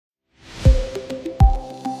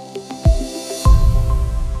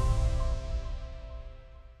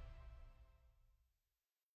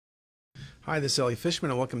Hi, this is Ellie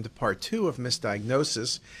Fishman, and welcome to part 2 of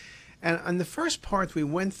misdiagnosis. And on the first part, we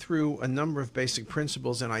went through a number of basic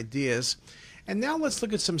principles and ideas, and now let's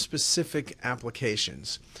look at some specific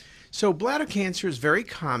applications. So bladder cancer is very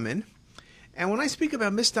common, and when I speak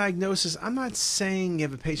about misdiagnosis, I'm not saying you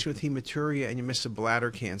have a patient with hematuria and you miss a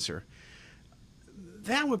bladder cancer.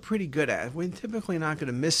 That we're pretty good at. We're typically not going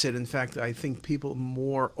to miss it. In fact, I think people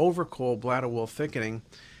more overcall bladder wall thickening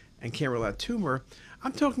and can't rule out tumor.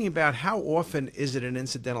 I'm talking about how often is it an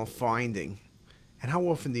incidental finding and how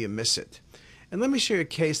often do you miss it. And let me show you a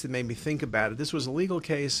case that made me think about it. This was a legal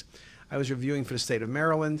case I was reviewing for the state of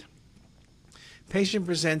Maryland. Patient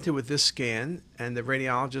presented with this scan, and the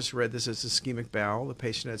radiologist read this as ischemic bowel. The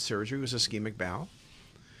patient had surgery, it was ischemic bowel.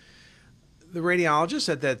 The radiologist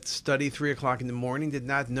at that study, 3 o'clock in the morning, did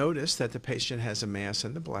not notice that the patient has a mass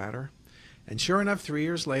in the bladder. And sure enough, 3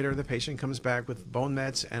 years later, the patient comes back with bone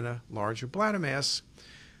mets and a larger bladder mass,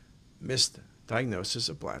 missed diagnosis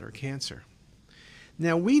of bladder cancer.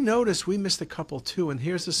 Now, we noticed we missed a couple too, and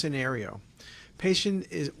here's the scenario.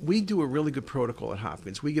 We do a really good protocol at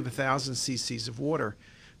Hopkins. We give 1,000 cc's of water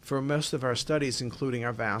for most of our studies, including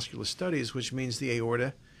our vascular studies, which means the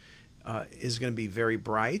aorta is going to be very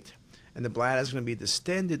bright, and the bladder is going to be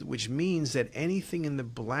distended, which means that anything in the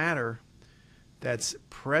bladder that's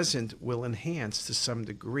present will enhance to some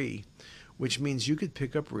degree, which means you could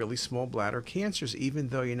pick up really small bladder cancers even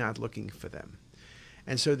though you're not looking for them.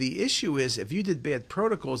 And so the issue is, if you did bad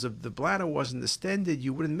protocols, if the bladder wasn't distended,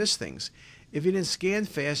 you wouldn't miss things. If you didn't scan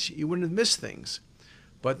fast, you wouldn't have missed things.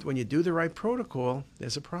 But when you do the right protocol,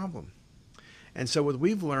 there's a problem. And so what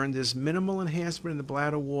we've learned is minimal enhancement in the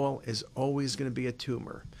bladder wall is always going to be a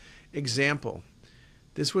tumor. Example,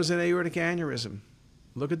 this was an aortic aneurysm.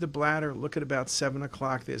 Look at the bladder, look at about 7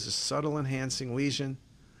 o'clock, there's a subtle enhancing lesion,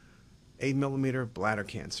 8 millimeter bladder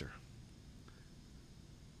cancer.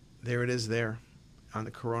 There it is there on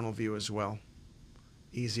the coronal view as well.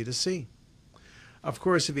 Easy to see. Of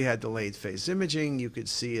course, if you had delayed phase imaging, you could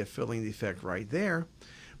see a filling defect right there.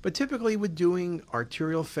 But typically we're doing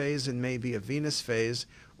arterial phase and maybe a venous phase,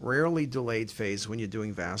 rarely delayed phase when you're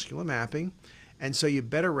doing vascular mapping. And so you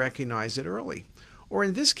better recognize it early. Or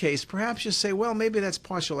in this case, perhaps you say, well, maybe that's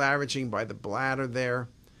partial averaging by the bladder there.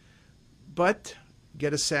 But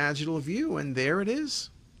get a sagittal view, and there it is.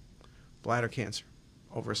 Bladder cancer,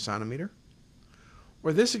 over a centimeter.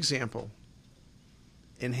 Or this example,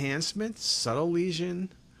 enhancement, subtle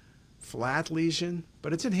lesion, flat lesion,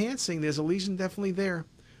 but it's enhancing. There's a lesion definitely there.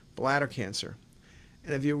 Bladder cancer.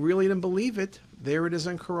 And if you really didn't believe it, there it is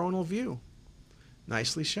on coronal view.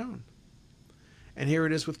 Nicely shown. And here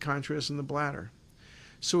it is with contrast in the bladder.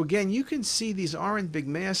 So again, you can see these aren't big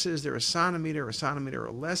masses. They're a centimeter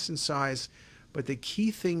or less in size. But the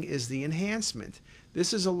key thing is the enhancement.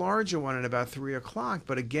 This is a larger one at about 3 o'clock.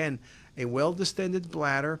 But again, a well-distended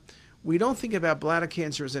bladder. We don't think about bladder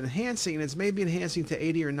cancer as enhancing, and it's maybe enhancing to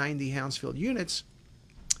 80 or 90 Hounsfield units.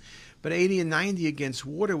 But 80 and 90 against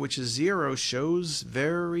water, which is 0, shows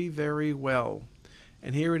very, very well.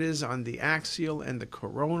 And here it is on the axial and the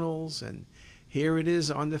coronals, and here it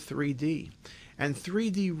is on the 3D. And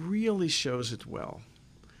 3D really shows it well.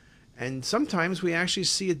 And sometimes we actually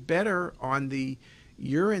see it better on the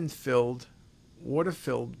urine-filled,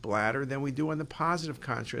 water-filled bladder than we do on the positive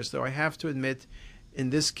contrast, though I have to admit, in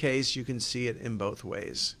this case, you can see it in both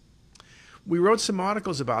ways. We wrote some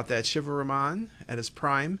articles about that, Shiva Raman at his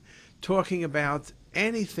prime, talking about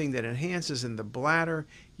anything that enhances in the bladder,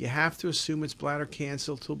 you have to assume it's bladder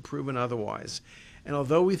cancer till proven otherwise. And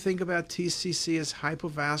although we think about TCC as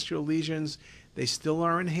hypovascular lesions, they still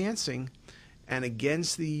are enhancing. And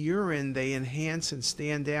against the urine, they enhance and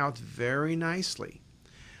stand out very nicely.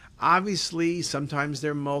 Obviously, sometimes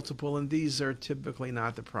they're multiple, and these are typically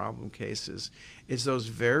not the problem cases. It's those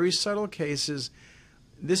very subtle cases.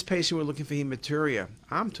 This patient, we're looking for hematuria.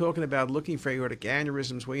 I'm talking about looking for aortic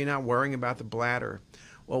aneurysms where you're not worrying about the bladder.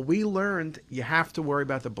 Well, we learned you have to worry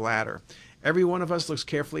about the bladder. Every one of us looks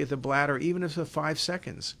carefully at the bladder, even if for 5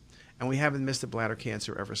 seconds, and we haven't missed a bladder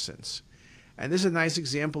cancer ever since. And this is a nice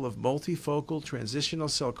example of multifocal transitional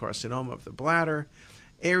cell carcinoma of the bladder,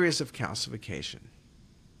 areas of calcification.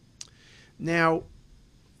 Now,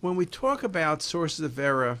 when we talk about sources of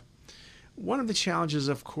error, one of the challenges,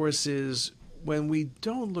 of course, is when we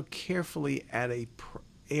don't look carefully at an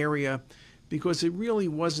area because it really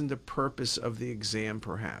wasn't the purpose of the exam,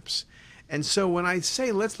 perhaps. And so when I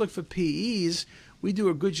say let's look for PEs, we do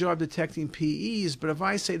a good job detecting PEs, but if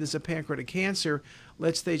I say there's a pancreatic cancer,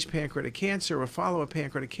 let's stage pancreatic cancer or follow a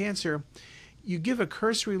pancreatic cancer, you give a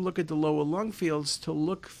cursory look at the lower lung fields to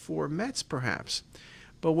look for Mets, perhaps.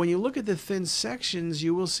 But when you look at the thin sections,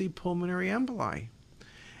 you will see pulmonary emboli.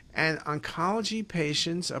 And oncology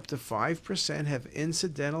patients, up to 5%, have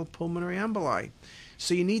incidental pulmonary emboli.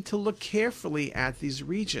 So you need to look carefully at these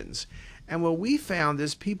regions. And what we found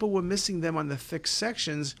is people were missing them on the thick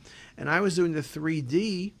sections, and I was doing the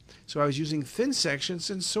 3D, so I was using thin sections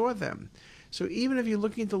and saw them. So even if you're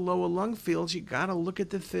looking at the lower lung fields, you got to look at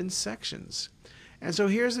the thin sections. And so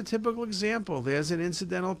here's a typical example. There's an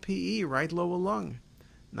incidental PE, right lower lung,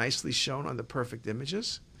 nicely shown on the perfect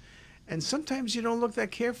images. And sometimes you don't look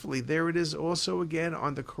that carefully. There it is also again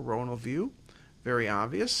on the coronal view, very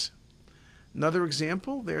obvious. Another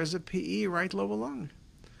example, there's a PE, right lower lung.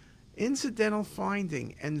 Incidental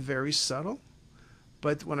finding and very subtle,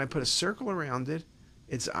 but when I put a circle around it,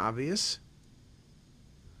 it's obvious.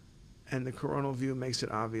 And the coronal view makes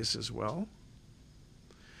it obvious as well.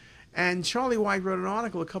 And Charlie White wrote an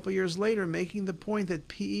article a couple years later making the point that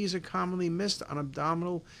PEs are commonly missed on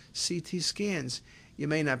abdominal CT scans. You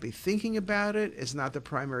may not be thinking about it. It's not the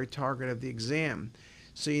primary target of the exam.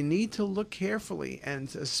 So you need to look carefully,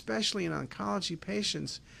 and especially in oncology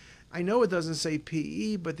patients. I know it doesn't say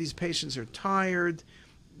PE, but these patients are tired.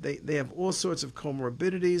 They have all sorts of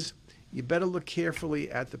comorbidities. You better look carefully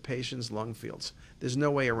at the patient's lung fields. There's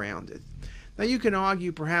no way around it. Now you can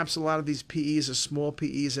argue perhaps a lot of these PEs are small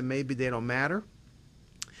PEs and maybe they don't matter.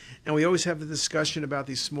 And we always have the discussion about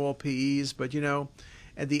these small PEs, but you know,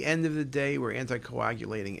 at the end of the day, we're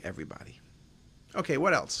anticoagulating everybody. Okay,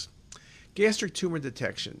 what else? Gastric tumor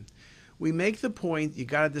detection. We make the point you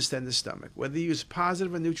got to distend the stomach. Whether you use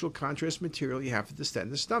positive or neutral contrast material, you have to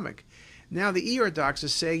distend the stomach. Now the ER docs are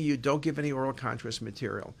saying you don't give any oral contrast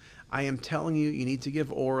material. I am telling you, you need to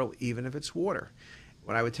give oral even if it's water.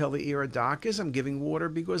 What I would tell the ER doc is I'm giving water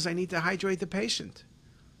because I need to hydrate the patient.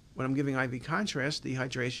 When I'm giving IV contrast,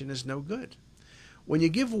 dehydration is no good. When you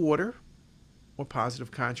give water or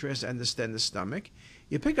positive contrast and distend the stomach,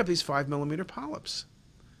 you pick up these 5mm polyps.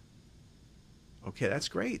 Okay, that's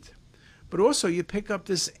great. But also you pick up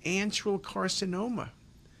this antral carcinoma.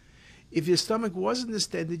 If your stomach wasn't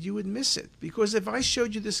distended, you would miss it. Because if I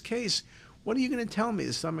showed you this case, what are you going to tell me?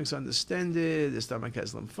 The stomach's undistended, the stomach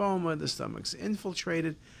has lymphoma, the stomach's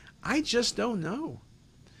infiltrated. I just don't know.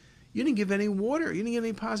 You didn't give any water. You didn't give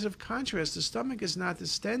any positive contrast. The stomach is not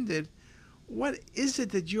distended. What is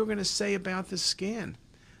it that you're going to say about this scan?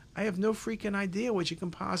 I have no freaking idea what you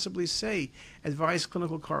can possibly say. Advise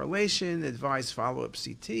clinical correlation, advise follow-up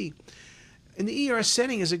CT. In the ER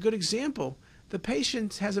setting is a good example. The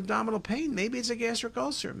patient has abdominal pain. Maybe it's a gastric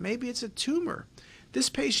ulcer. Maybe it's a tumor. This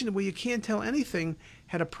patient, where you can't tell anything,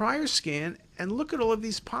 had a prior scan, and look at all of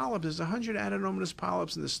these polyps. There's 100 adenomatous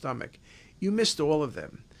polyps in the stomach. You missed all of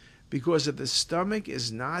them. Because if the stomach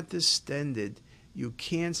is not distended, you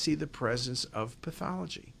can't see the presence of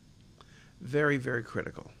pathology. Very, very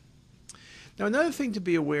critical. Now, another thing to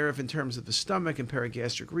be aware of in terms of the stomach and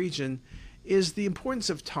perigastric region is the importance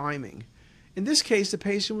of timing. In this case, the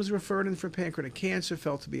patient was referred in for pancreatic cancer,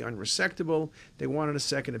 felt to be unresectable. They wanted a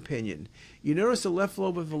second opinion. You notice the left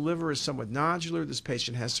lobe of the liver is somewhat nodular. This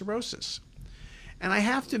patient has cirrhosis. And I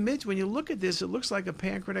have to admit, when you look at this, it looks like a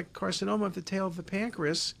pancreatic carcinoma of the tail of the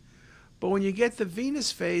pancreas. But when you get the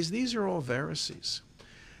venous phase, these are all varices.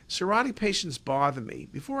 Cirrhotic patients bother me.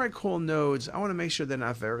 Before I call nodes, I want to make sure they're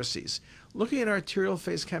not varices. Looking at arterial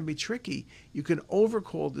phase can be tricky. You can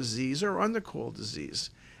overcall disease or undercall disease.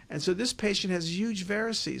 And so this patient has huge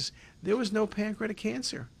varices. There was no pancreatic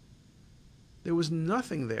cancer. There was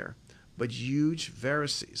nothing there but huge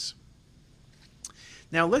varices.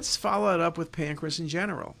 Now let's follow it up with pancreas in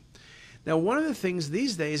general. Now, one of the things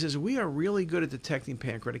these days is we are really good at detecting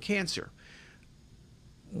pancreatic cancer.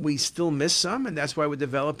 We still miss some, and that's why we're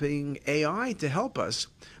developing AI to help us.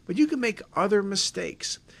 But you can make other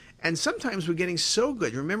mistakes. And sometimes we're getting so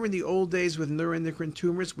good. Remember in the old days with neuroendocrine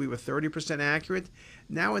tumors, we were 30% accurate.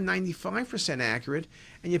 Now we're 95% accurate,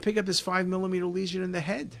 and you pick up this 5mm lesion in the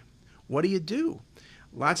head. What do?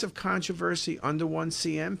 Lots of controversy. Under 1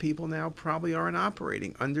 cm, people now probably aren't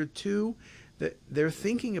operating. Under 2, they're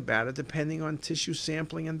thinking about it depending on tissue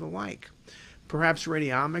sampling and the like. Perhaps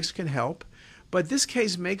radiomics can help. But this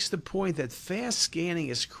case makes the point that fast scanning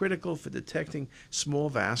is critical for detecting small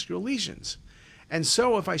vascular lesions. And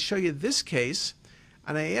so if I show you this case,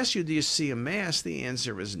 and I ask you, do you see a mass? The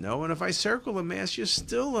answer is no. And if I circle a mass, you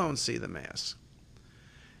still don't see the mass.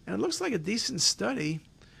 And it looks like a decent study.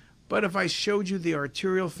 But if I showed you the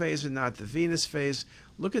arterial phase and not the venous phase,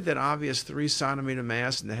 look at that obvious 3-centimeter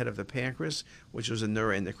mass in the head of the pancreas, which was a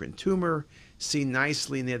neuroendocrine tumor. See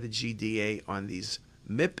nicely near the GDA on these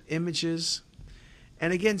MIP images.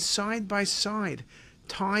 And again, side by side,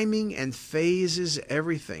 timing and phase is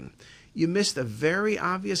everything. You missed a very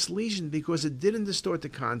obvious lesion because it didn't distort the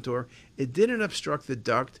contour, it didn't obstruct the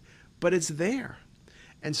duct, but it's there.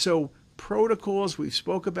 And so protocols, we've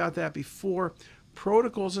spoke about that before,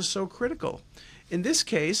 protocols are so critical. In this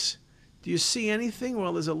case, do you see anything?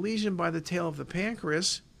 Well, there's a lesion by the tail of the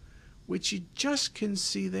pancreas, which you just can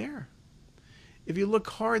see there. If you look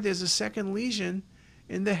hard, there's a second lesion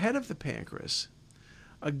in the head of the pancreas.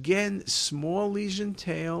 Again, small lesion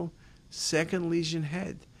tail, second lesion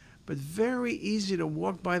head. But very easy to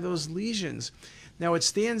walk by those lesions. Now, it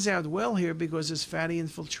stands out well here because there's fatty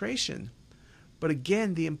infiltration. But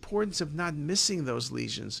again, the importance of not missing those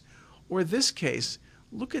lesions. Or in this case,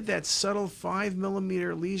 look at that subtle 5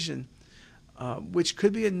 millimeter lesion, which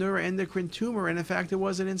could be a neuroendocrine tumor, and in fact, it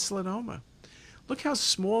was an insulinoma. Look how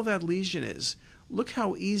small that lesion is. Look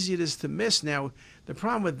how easy it is to miss. Now, the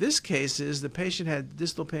problem with this case is the patient had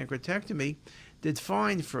distal pancreatectomy, did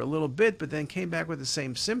fine for a little bit, but then came back with the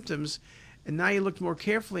same symptoms, and now you looked more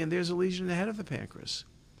carefully, and there's a lesion in the head of the pancreas.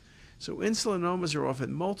 So insulinomas are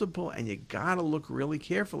often multiple, and you gotta look really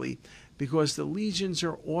carefully because the lesions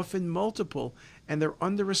are often multiple, and they're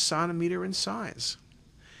under a centimeter in size.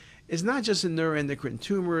 It's not just in neuroendocrine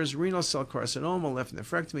tumors, renal cell carcinoma, left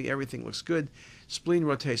nephrectomy, everything looks good. Spleen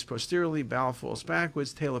rotates posteriorly, bowel falls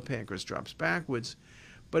backwards, tail of pancreas drops backwards.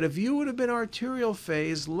 But if you would have been arterial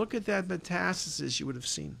phase, look at that metastasis you would have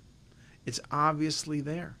seen. It's obviously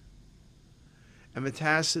there. A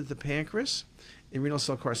metastasis to the pancreas in renal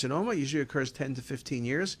cell carcinoma usually occurs 10 to 15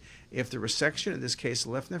 years after resection, in this case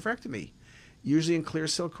left nephrectomy, usually in clear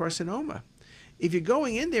cell carcinoma. If you're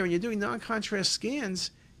going in there and you're doing non-contrast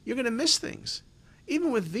scans, you're going to miss things.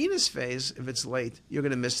 Even with venous phase, if it's late, you're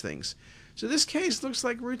going to miss things. So this case looks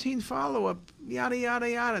like routine follow-up, yada, yada,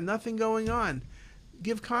 yada, nothing going on.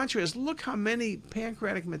 Give contrast. Look how many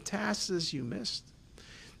pancreatic metastases you missed.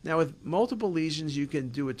 Now, with multiple lesions, you can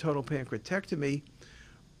do a total pancreatectomy.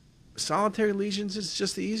 Solitary lesions, it's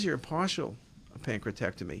just the easier partial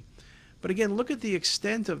pancreatectomy. But again, look at the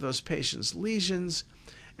extent of those patients' lesions,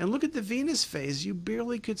 and look at the venous phase. You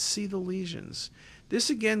barely could see the lesions. This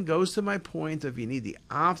again goes to my point of you need the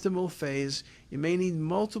optimal phase. You may need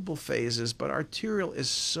multiple phases, but arterial is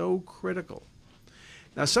so critical.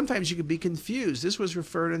 Now, sometimes you could be confused. This was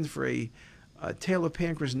referred in for a tail of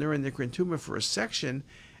pancreas neuroendocrine tumor for a section,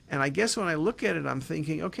 and I guess when I look at it, I'm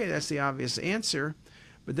thinking, okay, that's the obvious answer.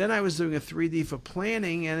 But then I was doing a 3D for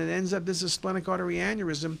planning, and it ends up this is splenic artery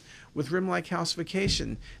aneurysm with rim-like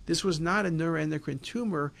calcification. This was not a neuroendocrine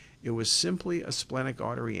tumor. It was simply a splenic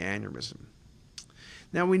artery aneurysm.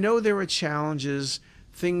 Now, we know there are challenges,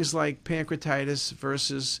 things like pancreatitis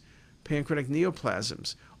versus pancreatic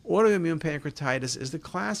neoplasms. Autoimmune pancreatitis is the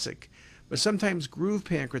classic, but sometimes groove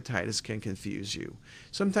pancreatitis can confuse you.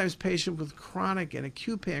 Sometimes patients with chronic and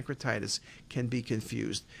acute pancreatitis can be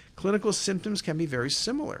confused. Clinical symptoms can be very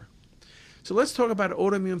similar. So let's talk about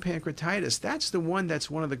autoimmune pancreatitis. That's the one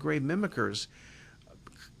that's one of the great mimickers.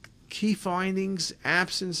 Key findings: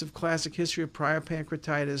 absence of classic history of prior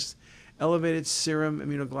pancreatitis, elevated serum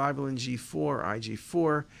immunoglobulin G4,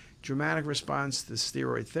 IG4, dramatic response to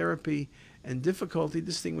steroid therapy, and difficulty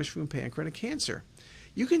distinguishing from pancreatic cancer.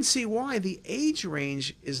 You can see why the age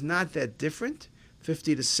range is not that different,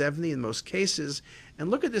 50 to 70 in most cases.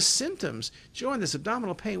 And look at the symptoms: jaundice,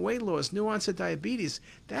 abdominal pain, weight loss, new onset diabetes.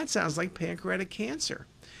 That sounds like pancreatic cancer.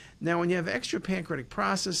 Now, when you have extra pancreatic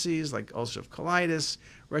processes like ulcerative colitis,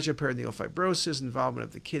 retroperitoneal fibrosis, involvement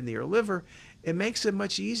of the kidney or liver, it makes it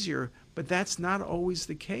much easier, but that's not always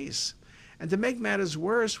the case. And to make matters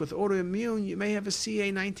worse, with autoimmune, you may have a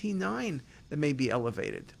CA19-9 that may be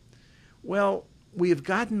elevated. Well, we have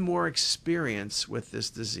gotten more experience with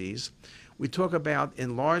this disease. We talk about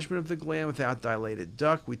enlargement of the gland without dilated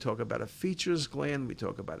duct. We talk about a features gland. We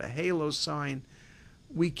talk about a halo sign.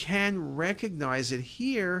 We can recognize it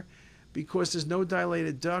here because there's no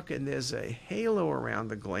dilated duct and there's a halo around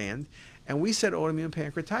the gland, and we said autoimmune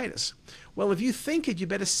pancreatitis. Well, if you think it, you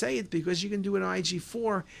better say it because you can do an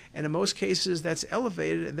IG4, and in most cases that's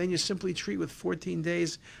elevated, and then you simply treat with 14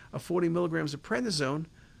 days of 40 milligrams of prednisone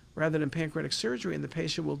rather than pancreatic surgery, and the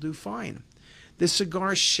patient will do fine. This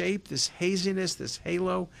cigar shape, this haziness, this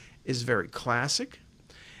halo is very classic.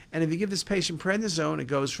 And if you give this patient prednisone, it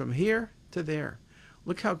goes from here to there.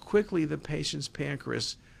 Look how quickly the patient's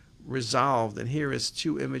pancreas resolved, and here is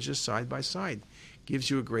two images side by side. Gives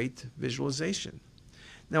you a great visualization.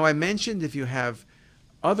 Now, I mentioned if you have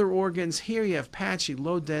other organs, here you have patchy,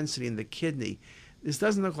 low density in the kidney. This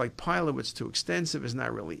doesn't look like pilot, it's too extensive, it's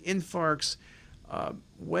not really infarcts,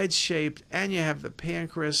 wedge-shaped, and you have the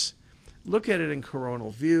pancreas. Look at it in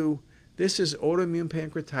coronal view. This is autoimmune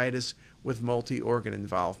pancreatitis with multi-organ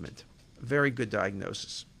involvement. Very good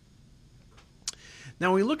diagnosis.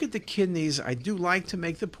 Now, when we look at the kidneys, I do like to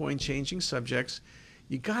make the point, changing subjects,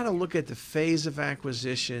 you got to look at the phase of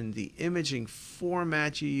acquisition, the imaging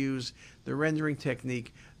format you use, the rendering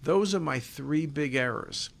technique. Those are my three big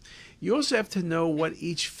errors. You also have to know what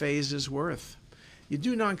each phase is worth. You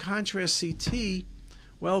do non-contrast CT,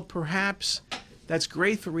 well, perhaps that's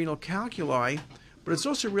great for renal calculi, but it's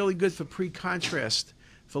also really good for pre-contrast,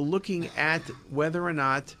 for looking at whether or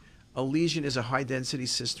not a lesion is a high-density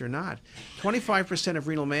cyst or not. 25% of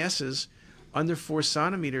renal masses under 4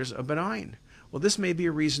 centimeters are benign. Well, this may be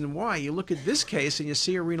a reason why. You look at this case and you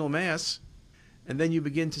see a renal mass, and then you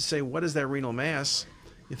begin to say, what is that renal mass?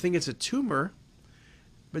 You think it's a tumor,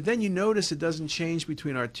 but then you notice it doesn't change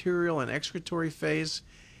between arterial and excretory phase,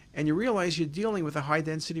 and you realize you're dealing with a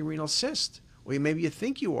high-density renal cyst. Or maybe you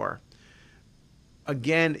think you are.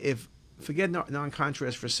 Again, forget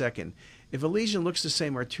non-contrast for a second. If a lesion looks the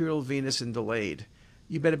same arterial, venous, and delayed,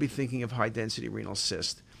 you better be thinking of high-density renal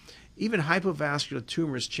cyst. Even hypovascular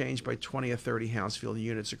tumors change by 20 or 30 Hounsfield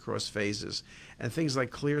units across phases, and things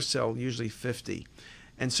like clear cell usually 50.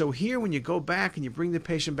 And so here, when you go back and you bring the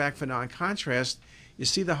patient back for non-contrast, you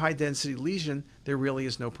see the high-density lesion, there really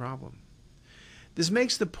is no problem. This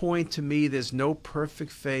makes the point to me there's no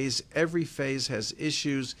perfect phase. Every phase has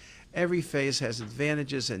issues. Every phase has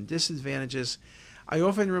advantages and disadvantages. I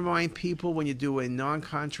often remind people when you do a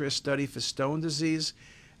non-contrast study for stone disease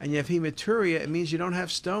and you have hematuria, it means you don't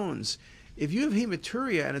have stones. If you have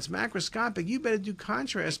hematuria and it's macroscopic, you better do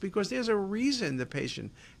contrast because there's a reason the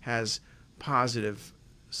patient has positive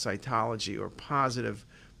cytology or positive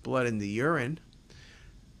blood in the urine.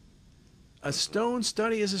 A stone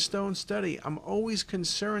study is a stone study. I'm always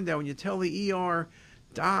concerned that when you tell the ER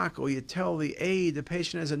doc or you tell the aide the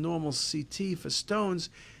patient has a normal CT for stones,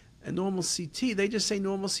 a normal CT, they just say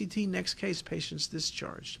normal CT, next case, patient's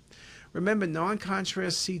discharged. Remember,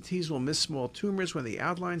 non-contrast CTs will miss small tumors when the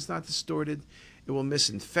outline's not distorted. It will miss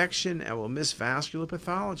infection and will miss vascular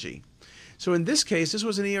pathology. So in this case, this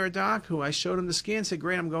was an ER doc who I showed him the scan, said,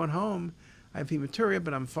 great, I'm going home. I have hematuria,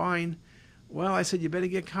 but I'm fine. Well, I said, you better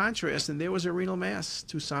get contrast, and there was a renal mass,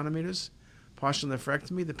 2 centimeters, partial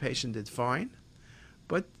nephrectomy. The patient did fine,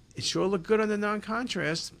 but it sure looked good on the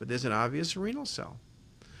non-contrast, but there's an obvious renal cell.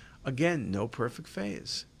 Again, no perfect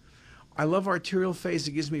phase. I love arterial phase.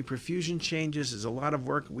 It gives me perfusion changes. There's a lot of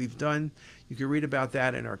work we've done. You can read about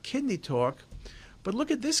that in our kidney talk. But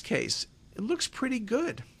look at this case. It looks pretty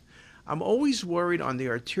good. I'm always worried on the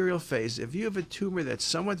arterial phase. If you have a tumor that's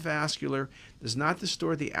somewhat vascular, does not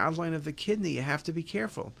distort the outline of the kidney, you have to be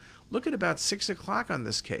careful. Look at about 6 o'clock on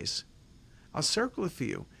this case. I'll circle it for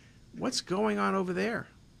you. What's going on over there?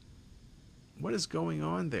 What is going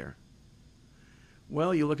on there?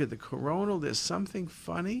 Well, you look at the coronal, there's something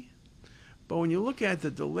funny. But when you look at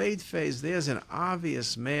the delayed phase, there's an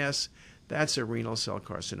obvious mass. That's a renal cell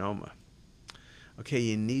carcinoma. Okay,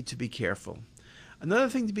 you need to be careful. Another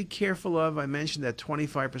thing to be careful of, I mentioned that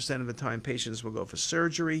 25% of the time patients will go for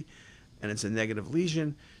surgery and it's a negative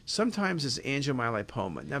lesion. Sometimes it's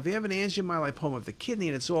angiomyolipoma. Now, if you have an angiomyolipoma of the kidney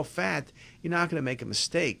and it's all fat, you're not going to make a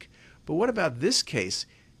mistake. But what about this case?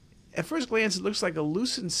 At first glance, it looks like a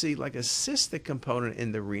lucency, like a cystic component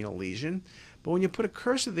in the renal lesion. But when you put a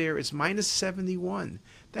cursor there, it's minus 71.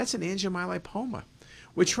 That's an angiomyolipoma.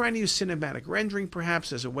 We're trying to use cinematic rendering,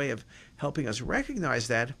 perhaps, as a way of helping us recognize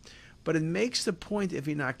that. But it makes the point, if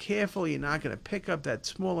you're not careful, you're not going to pick up that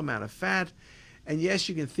small amount of fat. And yes,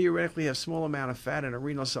 you can theoretically have small amount of fat in a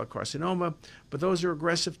renal cell carcinoma, but those are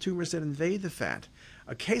aggressive tumors that invade the fat.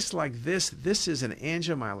 A case like this is an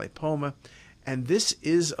angiomyolipoma, and this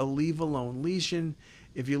is a leave-alone lesion.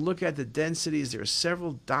 If you look at the densities, there are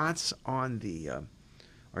several dots on the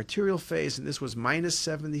arterial phase, and this was minus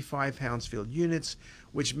 75 Hounsfield units,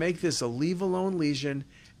 which make this a leave-alone lesion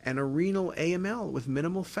and a renal AML with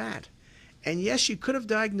minimal fat. And yes, you could have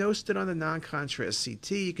diagnosed it on the non-contrast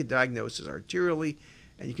CT. You could diagnose it arterially,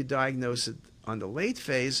 and you could diagnose it on the late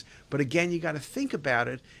phase. But again, you got to think about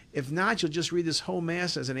it. If not, you'll just read this whole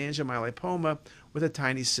mass as an angiomyolipoma with a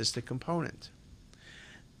tiny cystic component.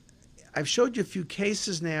 I've showed you a few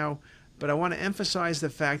cases now, but I want to emphasize the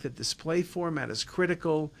fact that display format is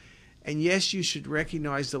critical. And yes, you should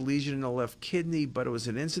recognize the lesion in the left kidney, but it was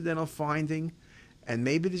an incidental finding. And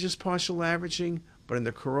maybe there's just partial averaging, but in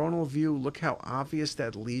the coronal view, look how obvious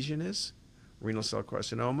that lesion is, renal cell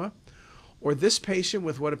carcinoma. Or this patient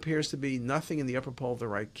with what appears to be nothing in the upper pole of the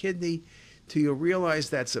right kidney, till you realize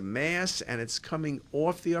that's a mass and it's coming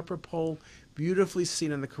off the upper pole, beautifully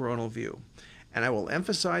seen in the coronal view. And I will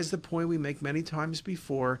emphasize the point we make many times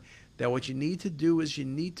before, that what you need to do is you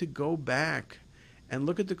need to go back and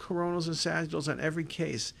look at the coronals and sagittals on every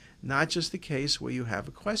case, not just the case where you have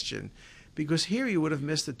a question. because here you would have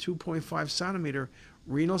missed a 2.5 centimeter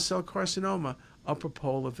renal cell carcinoma upper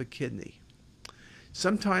pole of the kidney.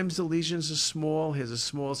 Sometimes the lesions are small. Here's a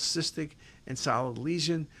small cystic and solid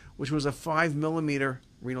lesion, which was a 5 millimeter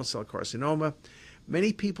renal cell carcinoma.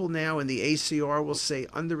 Many people now in the ACR will say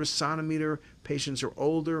under a centimeter, patients are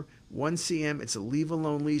older, 1 cm, it's a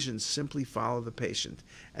leave-alone lesion, simply follow the patient.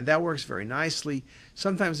 And that works very nicely.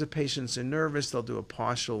 Sometimes the patients are nervous, they'll do a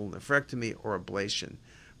partial nephrectomy or ablation,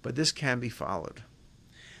 but this can be followed.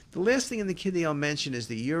 The last thing in the kidney I'll mention is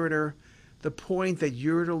the ureter. The point that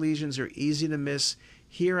ureter lesions are easy to miss.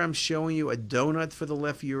 Here I'm showing you a donut for the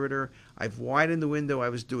left ureter. I've widened the window, I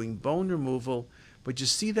was doing bone removal, but you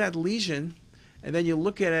see that lesion, and then you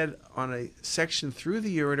look at it on a section through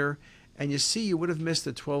the ureter, and you see you would have missed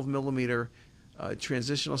a 12 millimeter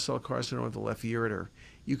transitional cell carcinoma of the left ureter.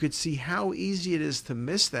 You could see how easy it is to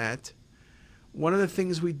miss that. One of the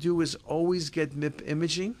things we do is always get MIP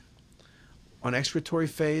imaging on excretory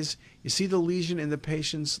phase. You see the lesion in the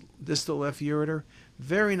patient's distal left ureter,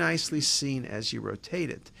 very nicely seen as you rotate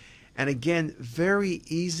it. And again, very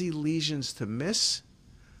easy lesions to miss,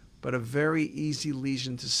 but a very easy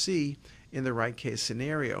lesion to see in the right case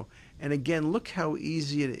scenario. And again, look how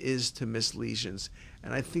easy it is to miss lesions.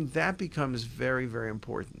 And I think that becomes very, very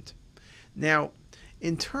important. Now,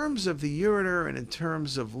 in terms of the ureter and in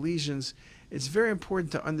terms of lesions, it's very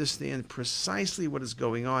important to understand precisely what is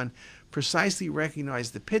going on, precisely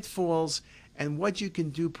recognize the pitfalls, and what you can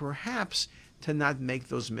do perhaps to not make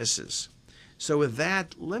those misses. So with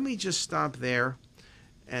that, let me just stop there,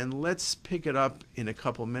 and let's pick it up in a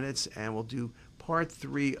couple minutes, and we'll do part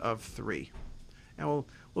 3 of 3. And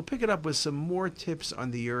we'll pick it up with some more tips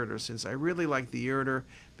on the ureter, since I really like the ureter,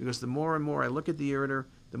 because the more and more I look at the ureter,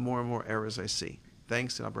 the more and more errors I see.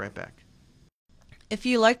 Thanks, and I'll be right back. If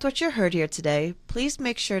you liked what you heard here today, please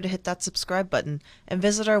make sure to hit that subscribe button and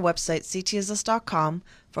visit our website ctassist.com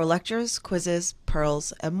for lectures, quizzes,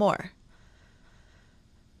 pearls, and more.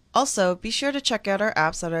 Also, be sure to check out our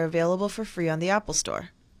apps that are available for free on the Apple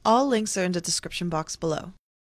Store. All links are in the description box below.